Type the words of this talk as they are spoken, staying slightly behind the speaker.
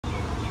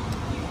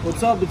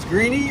What's up? It's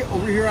Greeny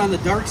over here on the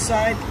dark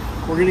side.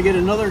 We're gonna get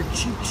another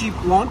cheap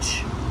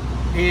lunch,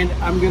 and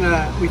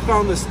we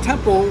found this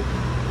temple.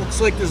 Looks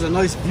like there's a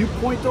nice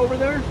viewpoint over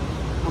there.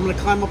 I'm gonna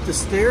climb up the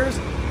stairs,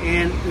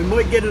 and we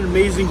might get an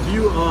amazing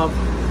view of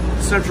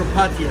central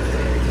Pattaya.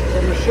 So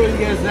I'm gonna show you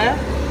guys that.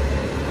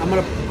 I'm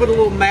gonna put a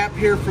little map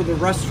here for the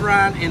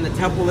restaurant and the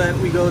temple that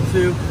we go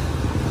to.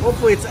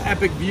 Hopefully it's an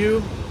epic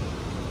view.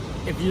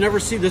 If you never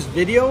see this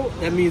video,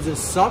 that means it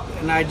sucked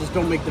and I just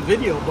don't make the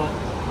video. But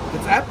if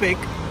it's epic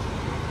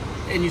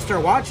and you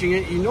start watching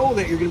it, you know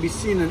that you're gonna be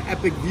seeing an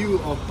epic view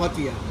of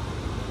Pattaya.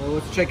 Well,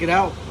 let's check it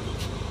out.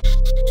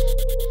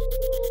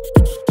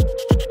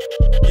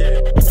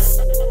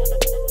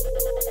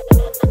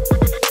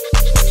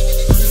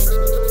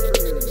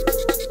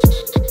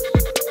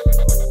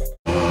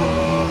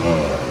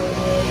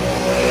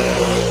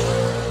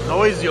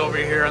 Noisy over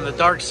here on the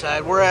dark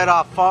side. We're at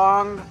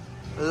Phang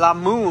La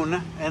Moon,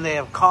 and they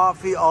have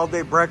coffee, all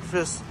day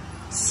breakfast,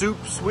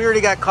 soups. We already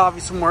got coffee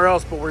somewhere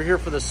else, but we're here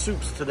for the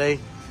soups today.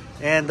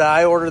 And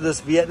I ordered this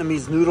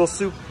Vietnamese noodle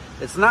soup.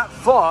 It's not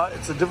pho,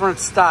 it's a different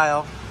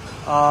style,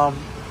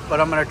 but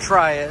I'm gonna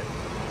try it.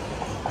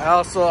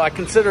 I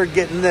considered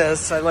getting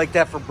this. I like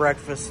that for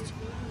breakfast.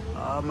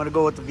 I'm gonna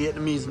go with the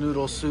Vietnamese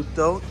noodle soup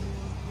though.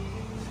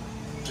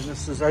 And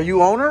this is, are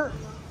you owner?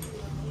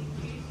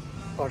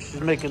 Oh, she's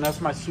making,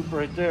 that's my soup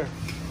right there.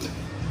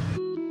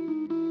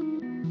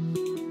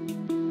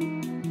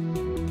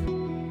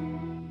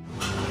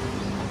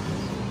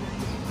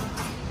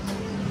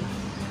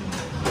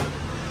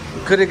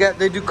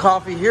 They do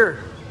coffee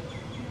here.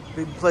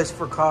 Big place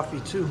for coffee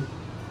too.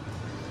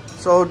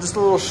 So just a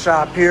little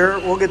shop here.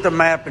 We'll get the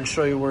map and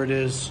show you where it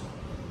is.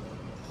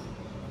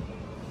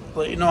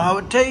 Let you know how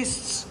it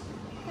tastes.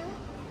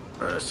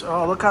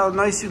 Oh, look how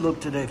nice you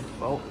look today.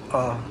 Phi,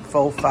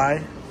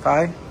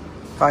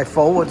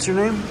 what's your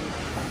name?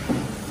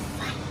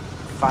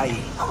 Phi.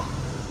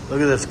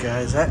 Look at this,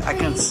 guys. I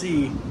can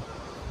see.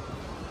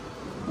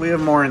 We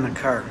have more in the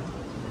car.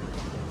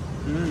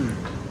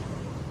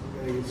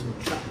 Gotta get some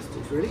chopsticks.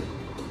 Ready?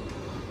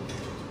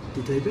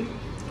 You taping?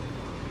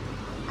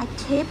 I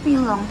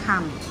taping long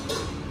time.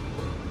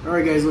 All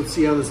right, guys. Let's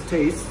see how this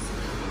tastes.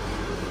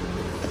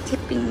 I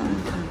taping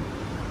long time.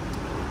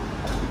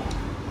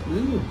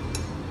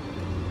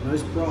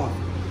 Nice broth.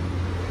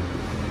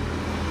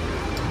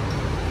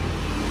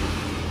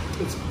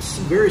 It's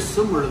very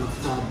similar to the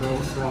pho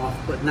broth,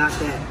 but not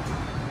that.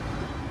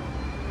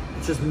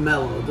 It's just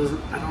mellow. It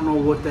doesn't. I don't know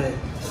what that.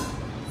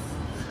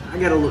 I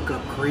gotta look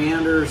up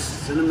coriander,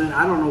 cinnamon.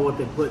 I don't know what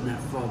they put in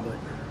that pho, but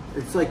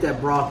it's like that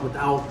broth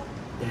without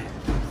that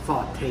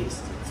pho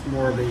taste. It's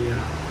more of a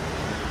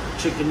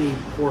chickeny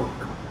pork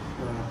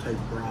type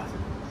broth.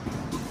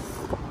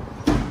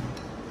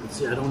 Let's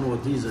see. I don't know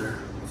what these are.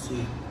 Let's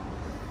see.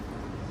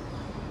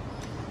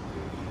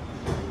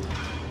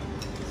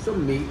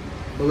 Some meat,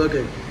 but look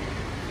at.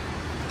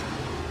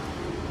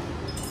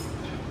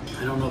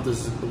 I don't know if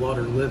this is blood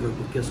or liver,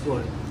 but guess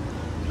what?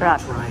 Blood.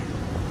 Try it.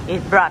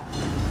 It's blood.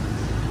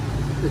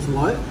 It's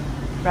what?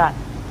 Blood.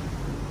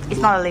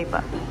 It's not a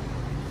liver.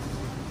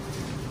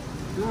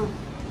 No.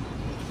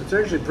 It's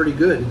actually pretty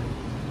good.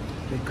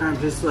 It kind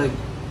of tastes like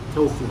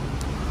tofu.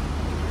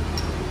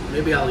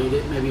 Maybe I'll eat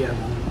it, maybe I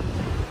won't.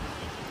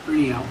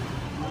 Pretty out.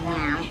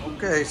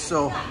 Okay,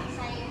 so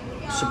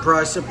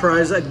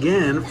surprise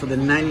again, for the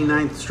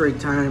 99th straight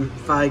time,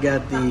 Phi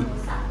got the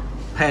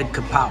pad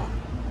kapow.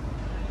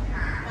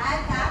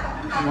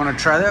 You want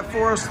to try that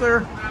for us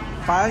there,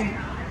 Phi?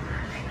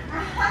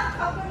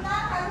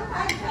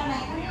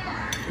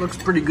 Looks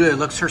pretty good.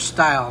 Looks her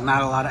style.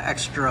 Not a lot of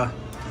extra.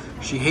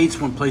 She hates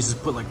when places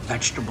put like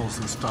vegetables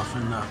and stuff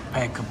in the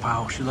pad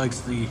kapow. She likes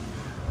the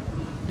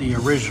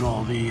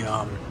original, the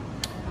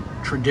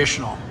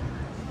traditional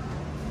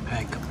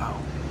pad kapow.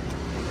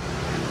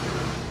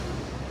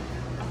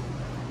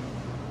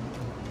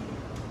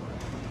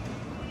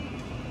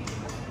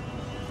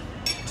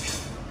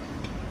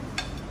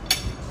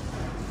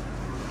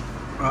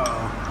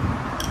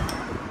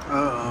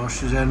 Uh-oh,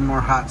 she's adding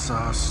more hot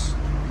sauce,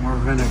 more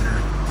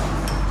vinegar.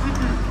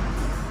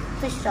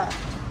 Fish sauce.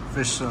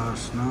 Fish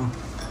sauce, no.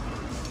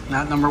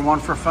 Not number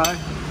one for Phi?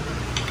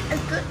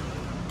 It's good.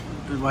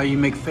 Why you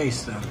make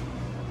face then?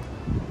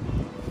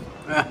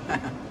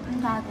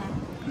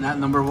 Not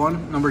number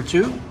one? Number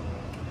two?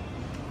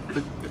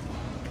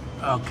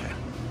 Okay.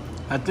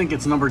 I think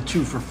it's number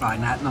two for Phi,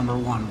 not number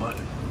one, but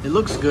it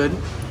looks good.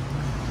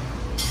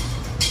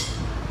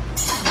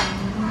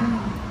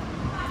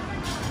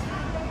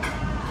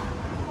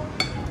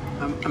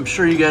 I'm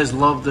sure you guys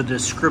love the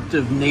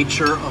descriptive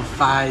nature of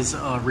Phi's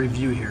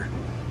review here.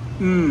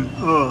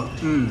 Oh,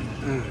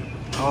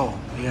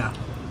 yeah.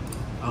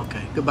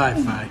 Okay, goodbye,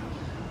 Phi.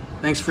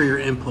 Thanks for your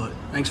input.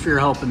 Thanks for your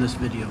help in this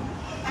video.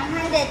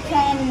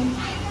 110.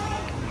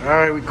 All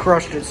right, we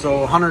crushed it.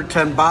 So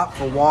 110 baht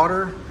for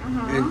water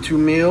and 2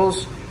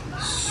 meals.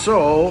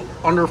 So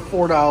under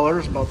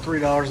 $4, about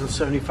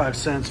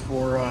 $3.75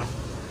 for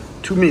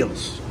 2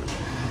 meals.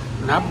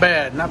 Not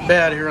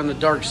bad here on the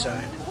dark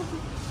side.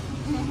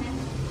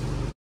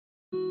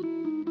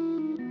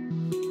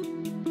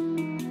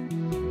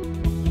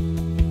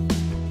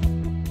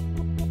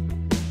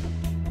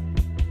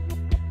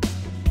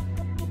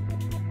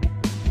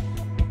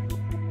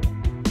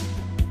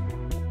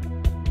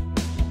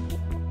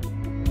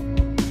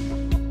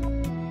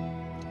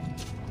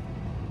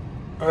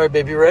 All right,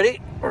 baby,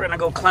 ready? We're gonna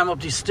go climb up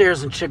these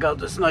stairs and check out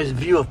this nice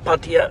view of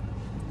Pattaya.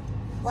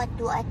 What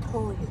do I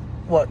told you?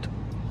 What?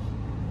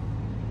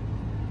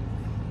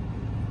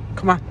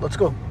 Come on, let's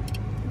go.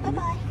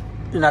 Bye-bye.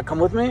 You not come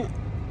with me?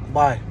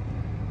 Bye.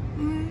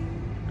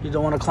 You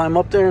don't want to climb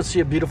up there and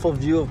see a beautiful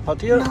view of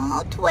Pattaya?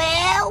 No,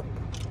 12.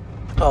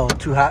 Oh,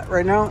 too hot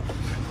right now?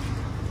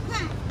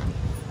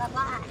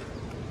 Bye-bye.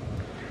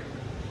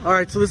 All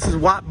right, so this is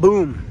Wat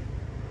Boon.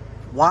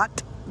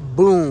 Wat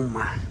Boon.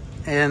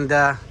 And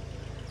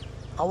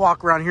I'll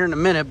walk around here in a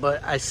minute,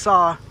 but I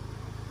saw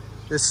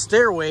this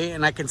stairway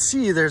and I can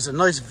see there's a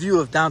nice view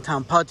of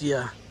downtown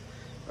Pattaya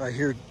right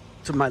here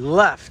to my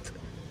left.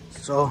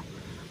 So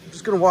I'm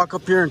just gonna walk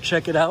up here and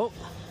check it out.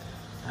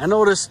 I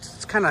noticed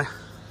it's kind of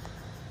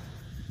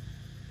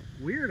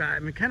weird. I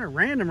mean, kind of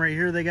random right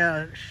here. They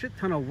got a shit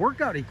ton of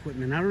workout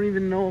equipment. I don't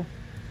even know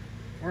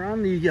we're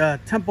on the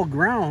temple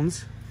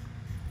grounds.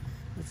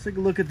 Let's take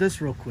a look at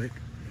this real quick.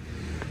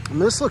 I mean,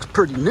 this looks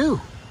pretty new.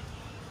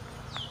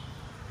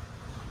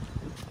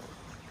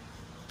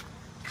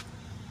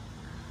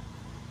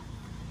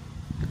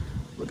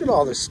 Look at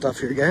all this stuff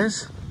here,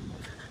 guys.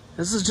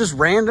 This is just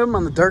random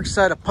on the dark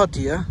side of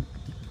Pattaya.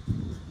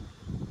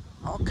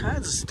 All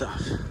kinds of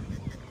stuff.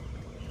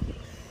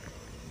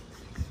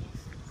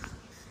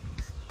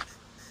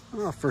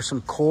 Oh, for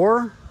some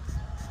core,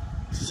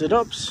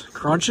 sit-ups,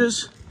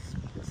 crunches.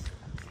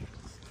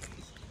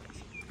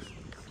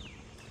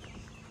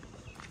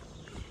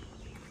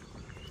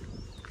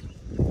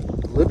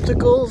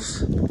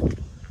 Ellipticals.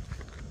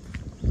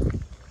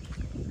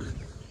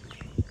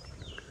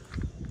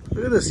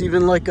 Look at this,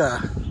 even like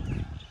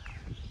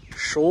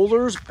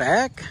shoulders,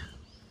 back.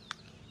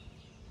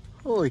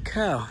 Holy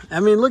cow. I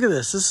mean, look at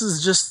this. This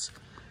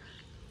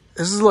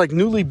is like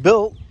newly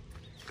built.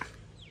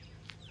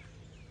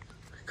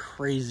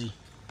 Crazy.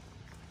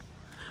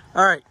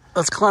 All right,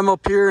 let's climb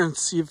up here and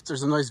see if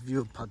there's a nice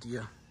view of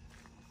Pattaya.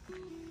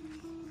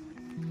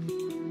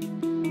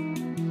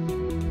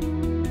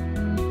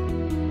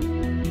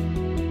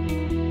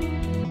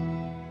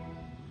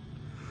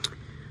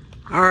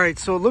 All right,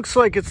 so it looks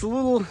like it's a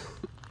little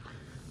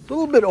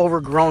bit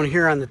overgrown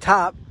here on the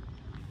top,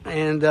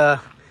 and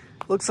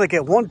looks like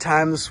at one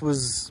time this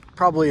was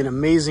probably an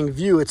amazing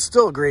view. It's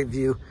still a great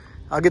view.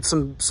 I'll get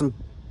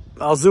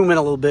I'll zoom in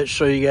a little bit,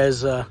 show you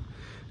guys the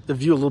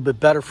view a little bit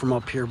better from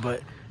up here,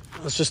 but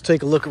let's just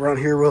take a look around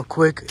here real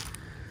quick.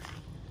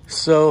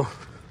 So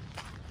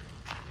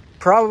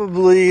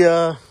probably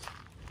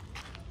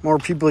more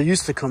people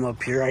used to come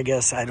up here, I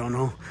guess. I don't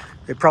know.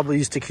 They probably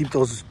used to keep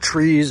those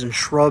trees and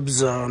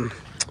shrubs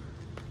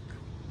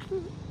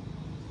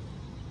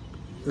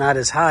not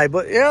as high,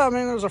 but yeah, I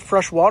mean, there's a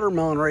fresh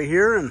watermelon right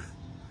here, and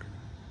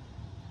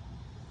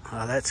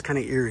that's kind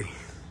of eerie.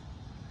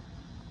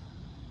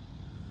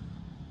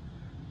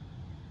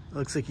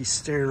 Looks like he's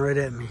staring right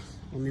at me.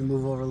 Let me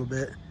move over a little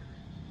bit.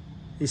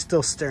 He's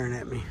still staring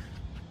at me.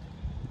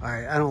 All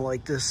right, I don't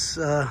like this.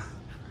 Let's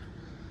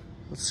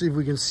see if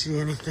we can see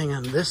anything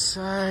on this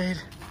side.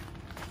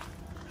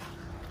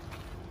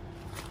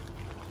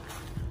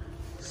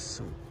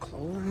 Some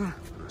clothing.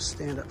 I'm gonna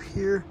stand up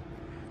here.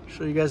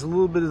 Show you guys a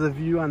little bit of the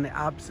view on the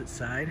opposite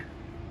side.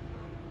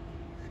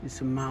 See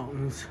some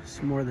mountains,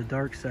 some more of the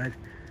dark side.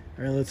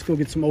 All right, let's go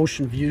get some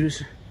ocean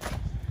views.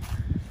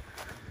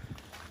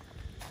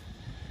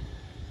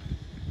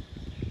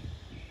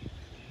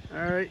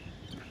 All right,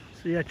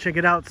 so yeah, check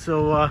it out.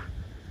 So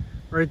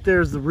right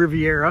there's the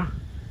Riviera.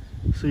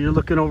 So you're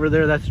looking over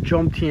there, that's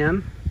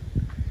Jomtien.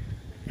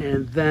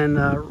 And then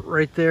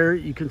right there,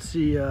 you can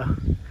see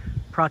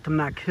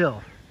Panama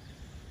Hill.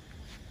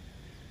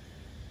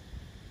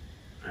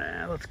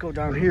 Let's go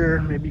down here.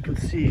 Maybe you can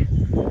see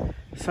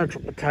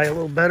central Pattaya a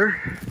little better.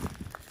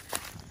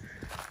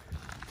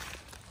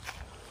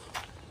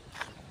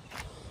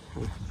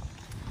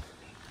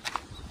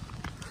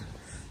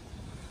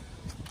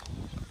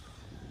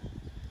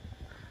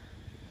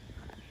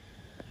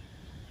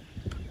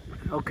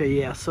 Okay,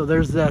 yeah, so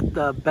there's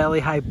that Bali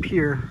High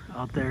Pier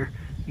out there.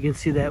 You can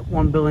see that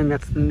one building,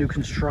 that's the new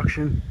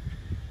construction.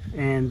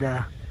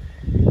 And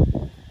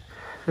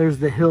there's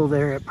the hill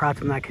there at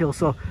Panama Hill.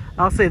 So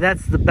I'll say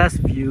that's the best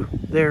view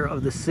there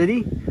of the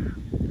city.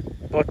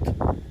 But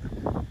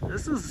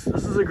this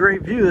is a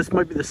great view. This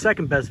might be the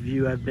second best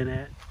view I've been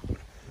at.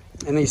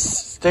 And these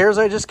stairs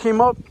I just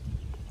came up,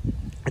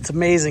 it's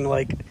amazing.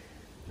 Like,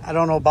 I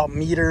don't know about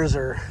meters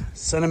or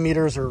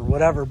centimeters or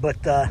whatever, but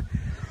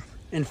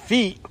in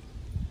feet,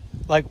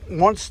 like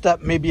one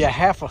step maybe a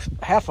half a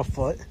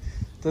foot,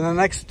 then the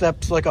next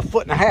step's like a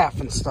foot and a half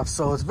and stuff.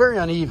 So it's very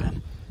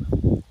uneven.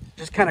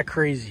 Just kind of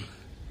crazy.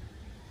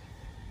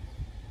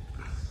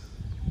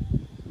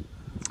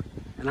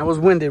 And I was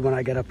winded when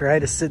I got up here. I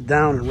had to sit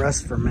down and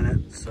rest for a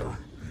minute. So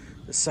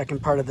the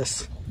second part of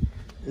this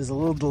is a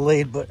little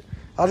delayed, but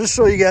I'll just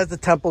show you guys the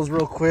temples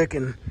real quick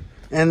and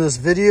end this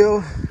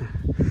video.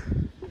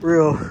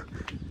 Real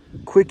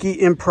quickie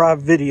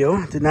improv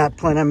video. Did not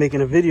plan on making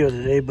a video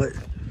today, but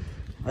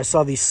I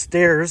saw these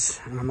stairs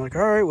and I'm like,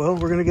 all right, well,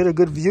 we're gonna get a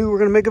good view. We're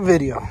gonna make a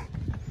video.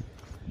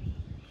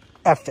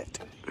 F it.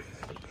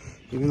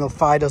 Even though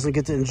Fi doesn't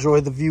get to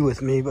enjoy the view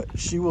with me, but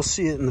she will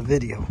see it in the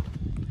video.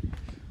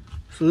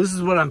 So this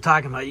is what I'm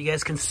talking about. You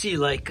guys can see,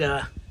 like,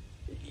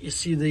 you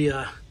see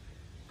the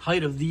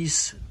height of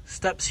these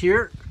steps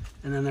here,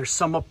 and then there's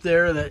some up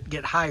there that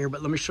get higher,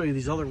 but let me show you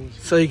these other ones.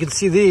 So you can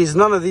see these,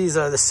 none of these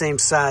are the same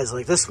size.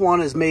 Like this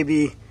one is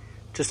maybe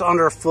just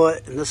under a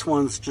foot, and this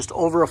one's just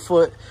over a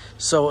foot.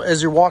 So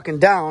as you're walking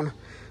down,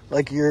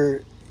 like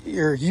you're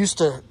used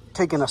to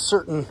taking a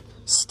certain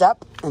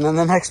step, and then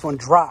the next one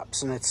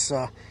drops, and it's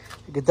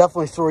it could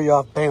definitely throw you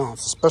off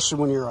balance, especially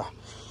when you're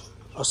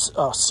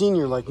a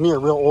senior like me, a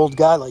real old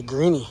guy like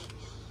Greeny,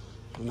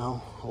 you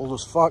know, old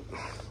as fuck.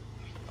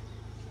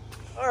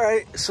 All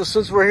right, so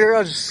since we're here,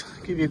 I'll just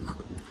give you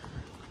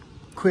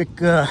a quick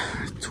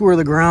tour of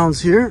the grounds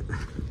here.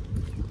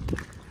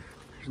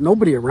 There's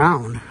nobody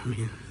around. I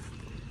mean,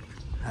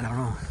 I don't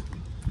know.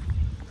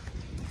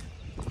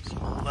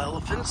 Small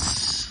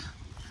elephants.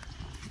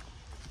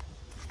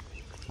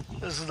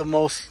 This is the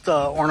most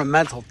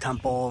ornamental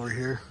temple over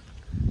here.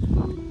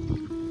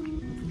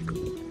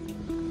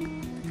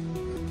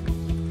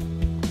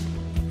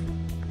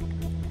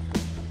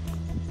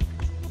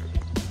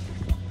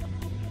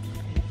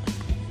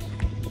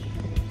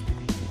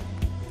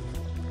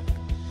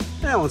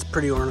 That one's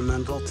pretty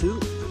ornamental too.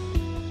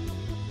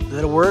 Is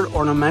that a word?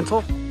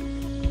 Ornamental?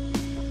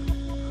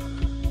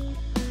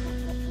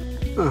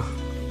 Huh.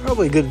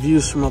 Probably good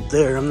views from up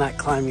there. I'm not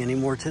climbing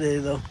anymore today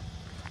though.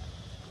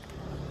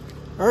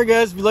 Alright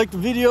guys, if you liked the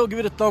video, give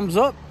it a thumbs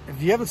up. If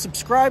you haven't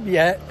subscribed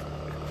yet,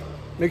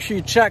 make sure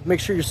you check. Make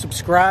sure you're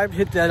subscribed.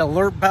 Hit that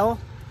alert bell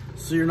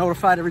so you're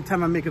notified every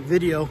time I make a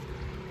video.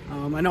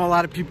 I know a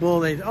lot of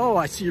people, oh,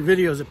 I see your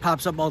videos. It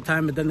pops up all the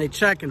time, but then they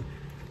check and,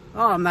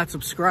 oh, I'm not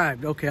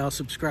subscribed. Okay, I'll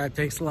subscribe.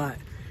 Thanks a lot.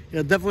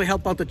 It'll definitely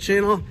help out the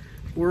channel.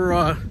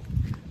 We're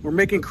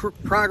making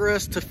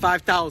progress to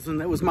 5,000.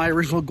 That was my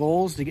original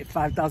goals, to get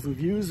 5,000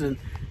 views, and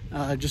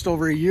just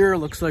over a year.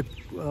 Looks like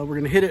we're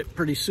gonna hit it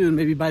pretty soon,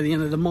 maybe by the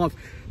end of the month.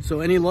 So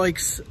any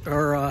likes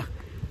or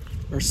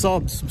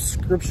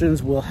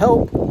subscriptions will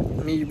help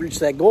me reach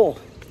that goal.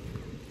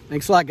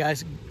 Thanks a lot,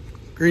 guys.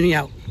 Greeny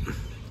out.